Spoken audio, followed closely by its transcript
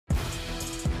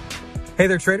Hey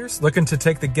there, traders. Looking to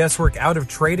take the guesswork out of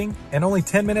trading in only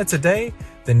 10 minutes a day?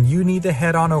 Then you need to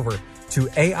head on over to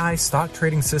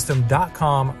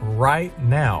AIStockTradingSystem.com right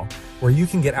now, where you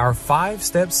can get our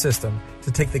 5-step system to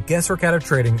take the guesswork out of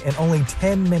trading in only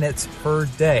 10 minutes per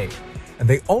day. And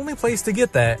the only place to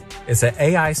get that is at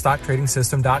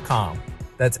AIStockTradingSystem.com.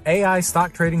 That's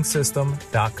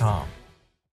AIStockTradingSystem.com.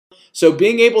 So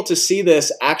being able to see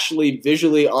this actually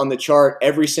visually on the chart,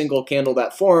 every single candle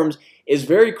that forms, is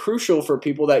very crucial for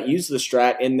people that use the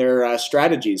strat in their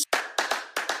strategies.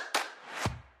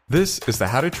 This is the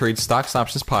How to Trade Stocks and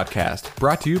Options podcast,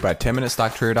 brought to you by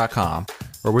 10MinuteStockTrader.com,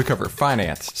 where we cover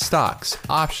finance, stocks,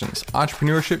 options,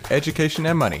 entrepreneurship, education,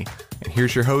 and money. And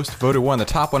here's your host, voted one of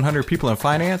the top 100 people in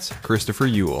finance, Christopher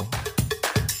Uhl.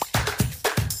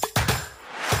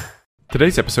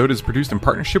 Today's episode is produced in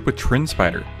partnership with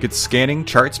TrendSpider. Get scanning,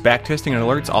 charts, backtesting, and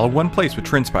alerts all in one place with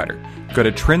TrendSpider. Go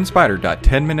to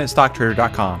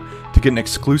trendspider.10MinuteStockTrader.com to get an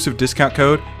exclusive discount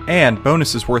code and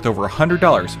bonuses worth over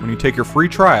 $100 when you take your free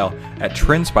trial at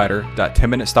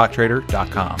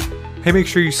trendspider.10MinuteStockTrader.com. Hey, make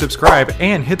sure you subscribe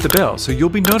and hit the bell so you'll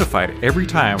be notified every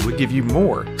time we give you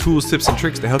more tools, tips, and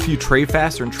tricks to help you trade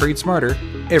faster and trade smarter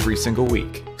every single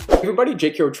week. Hey everybody,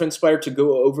 Jake here with TrendSpider to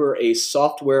go over a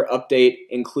software update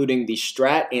including the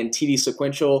Strat and TD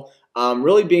Sequential,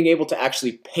 really being able to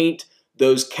actually paint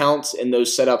those counts and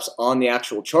those setups on the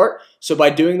actual chart. So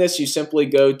by doing this, you simply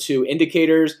go to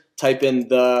indicators, type in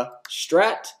the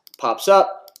Strat, pops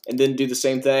up, and then do the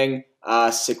same thing,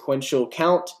 sequential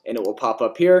count, and it will pop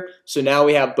up here. So now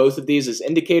we have both of these as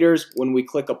indicators. When we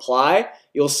click apply,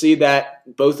 you'll see that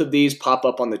both of these pop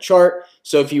up on the chart.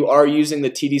 So if you are using the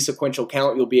TD sequential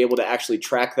count, you'll be able to actually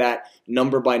track that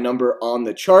number by number on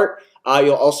the chart.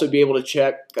 You'll also be able to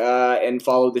check and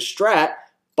follow the strat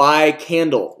by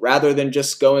candle rather than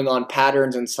just going on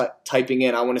patterns and typing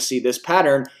in, I want to see this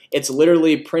pattern. It's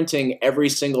literally printing every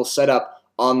single setup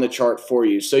on the chart for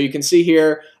you. So you can see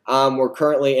here, we're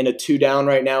currently in a 2 down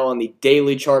right now on the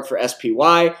daily chart for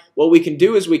SPY. What we can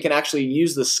do is we can actually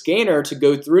use the scanner to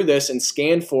go through this and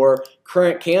scan for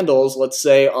current candles, let's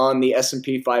say on the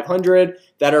S&P 500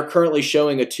 that are currently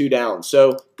showing a 2 down.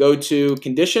 So go to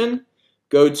condition,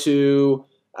 go to,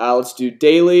 let's do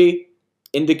daily,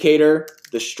 indicator,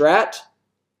 the strat,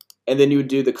 and then you would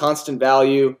do the constant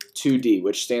value 2D,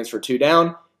 which stands for 2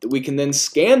 down. We can then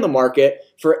scan the market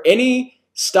for any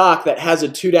stock that has a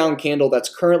 2 down candle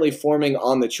that's currently forming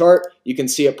on the chart. You can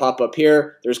see it pop up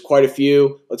here. There's quite a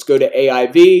few. Let's go to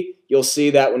AIV. You'll see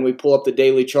that when we pull up the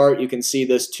daily chart, you can see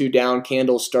this 2 down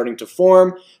candle starting to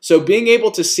form. So being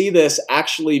able to see this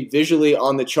actually visually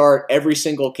on the chart, every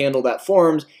single candle that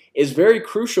forms, is very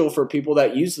crucial for people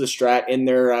that use the strat in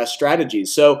their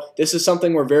strategies. So this is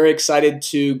something we're very excited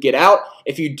to get out.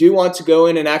 If you do want to go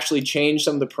in and actually change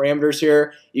some of the parameters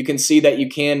here, you can see that you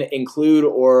can include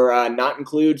or not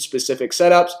include specific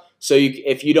setups. So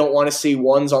if you don't want to see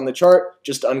ones on the chart,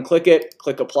 just unclick it,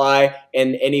 click apply,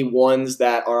 and any ones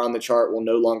that are on the chart will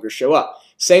no longer show up.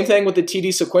 Same thing with the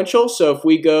TD sequential. So if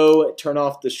we go turn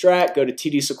off the strat, go to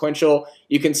TD sequential,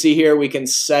 you can see here we can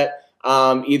set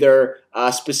either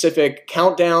specific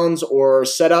countdowns or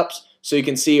setups. So you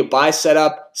can see a buy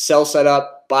setup, sell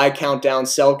setup, buy countdown,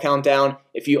 sell countdown.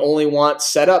 If you only want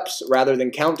setups rather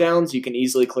than countdowns, you can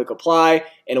easily click apply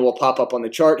and it will pop up on the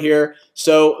chart here.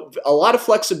 So a lot of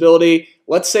flexibility.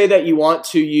 Let's say that you want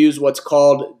to use what's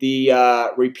called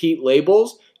the repeat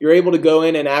labels. You're able to go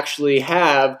in and actually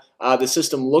have the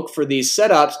system look for these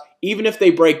setups. Even if they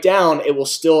break down, it will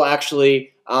still actually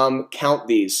count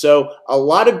these. So a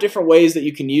lot of different ways that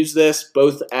you can use this,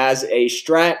 both as a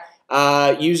strat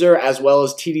user as well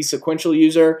as TD sequential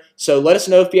user. So let us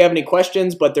know if you have any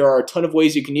questions, but there are a ton of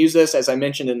ways you can use this, as I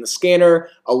mentioned in the scanner,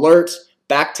 alerts,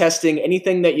 backtesting,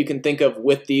 anything that you can think of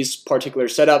with these particular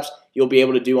setups, you'll be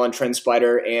able to do on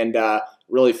TrendSpider and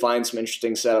really find some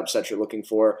interesting setups that you're looking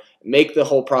for. Make the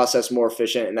whole process more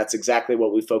efficient, and that's exactly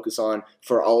what we focus on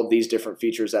for all of these different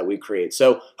features that we create.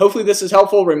 So hopefully this is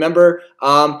helpful. Remember,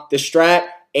 the strat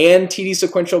and TD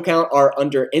sequential count are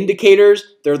under indicators.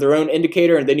 They're their own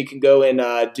indicator, and then you can go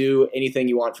and do anything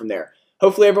you want from there.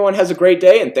 Hopefully everyone has a great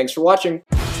day, and thanks for watching.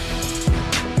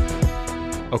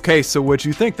 Okay, so what'd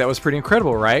you think? That was pretty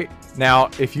incredible, right? Now,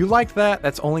 if you like that,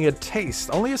 that's only a taste,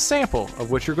 only a sample of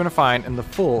what you're going to find in the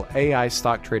full AI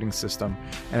stock trading system.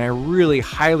 And I really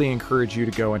highly encourage you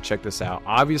to go and check this out.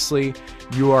 Obviously,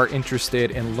 you are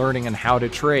interested in learning on how to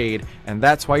trade, and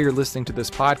that's why you're listening to this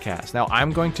podcast. Now,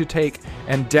 I'm going to take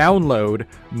and download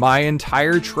my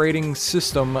entire trading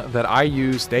system that I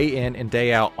use day in and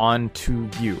day out onto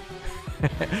you.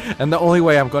 And the only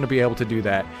way I'm going to be able to do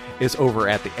that is over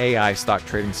at the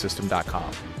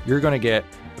AIStockTradingSystem.com. You're going to get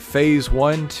phase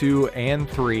 1, 2, and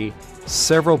 3,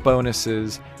 several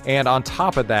bonuses, and on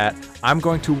top of that, I'm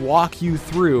going to walk you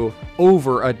through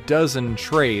over a dozen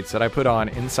trades that I put on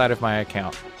inside of my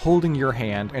account, holding your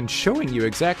hand and showing you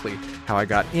exactly how I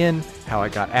got in, how I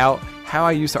got out, how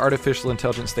I use the artificial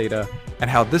intelligence data, and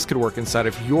how this could work inside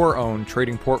of your own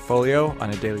trading portfolio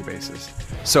on a daily basis.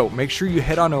 So make sure you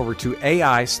head on over to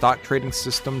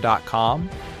AIStockTradingSystem.com.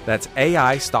 That's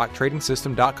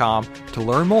AIStockTradingSystem.com to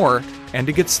learn more and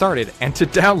to get started and to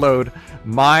download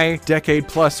my decade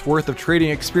plus worth of trading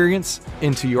experience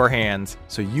into your hands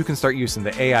so you can start using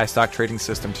the AI Stock Trading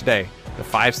System today, the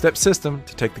 5-step system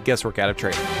to take the guesswork out of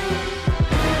trading.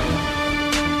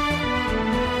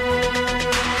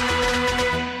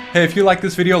 Hey, if you like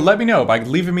this video, let me know by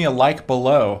leaving me a like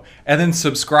below, and then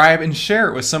subscribe and share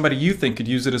it with somebody you think could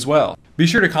use it as well. Be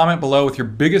sure to comment below with your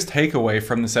biggest takeaway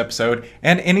from this episode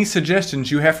and any suggestions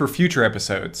you have for future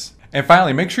episodes. And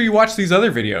finally, make sure you watch these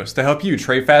other videos to help you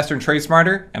trade faster and trade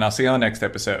smarter, and I'll see you on the next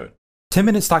episode.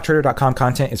 10MinuteStockTrader.com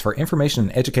content is for information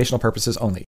and educational purposes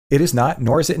only. It is not,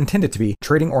 nor is it intended to be,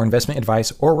 trading or investment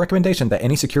advice or recommendation that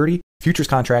any security, futures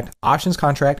contract, options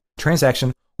contract,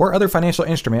 transaction, or other financial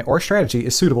instrument or strategy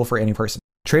is suitable for any person.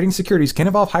 Trading securities can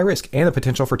involve high risk and the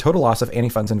potential for total loss of any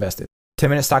funds invested.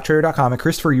 10MinuteStockTrader.com and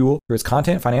Christopher Uhl, through its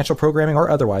content, financial programming, or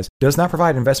otherwise, does not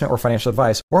provide investment or financial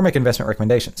advice or make investment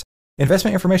recommendations.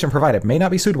 Investment information provided may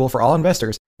not be suitable for all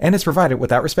investors and is provided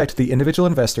without respect to the individual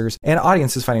investors and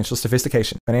audience's financial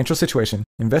sophistication, financial situation,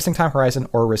 investing time horizon,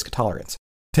 or risk tolerance.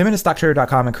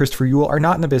 10MinuteStockTrader.com and Christopher Uhl are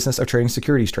not in the business of trading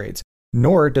securities trades,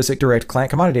 nor does it direct client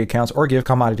commodity accounts or give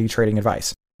commodity trading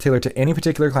advice tailored to any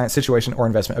particular client situation or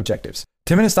investment objectives.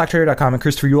 10MinuteStockTrader.com and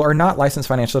Christopher Uhl are not licensed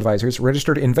financial advisors,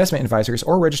 registered investment advisors,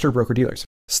 or registered broker-dealers.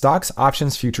 Stocks,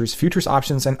 options, futures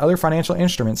options, and other financial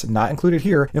instruments not included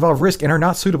here involve risk and are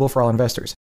not suitable for all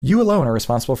investors. You alone are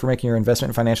responsible for making your investment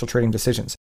and financial trading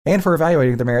decisions, and for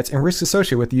evaluating the merits and risks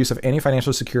associated with the use of any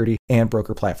financial security and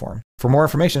broker platform. For more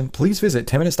information, please visit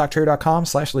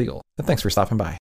 10MinuteStockTrader.com/legal. And thanks for stopping by.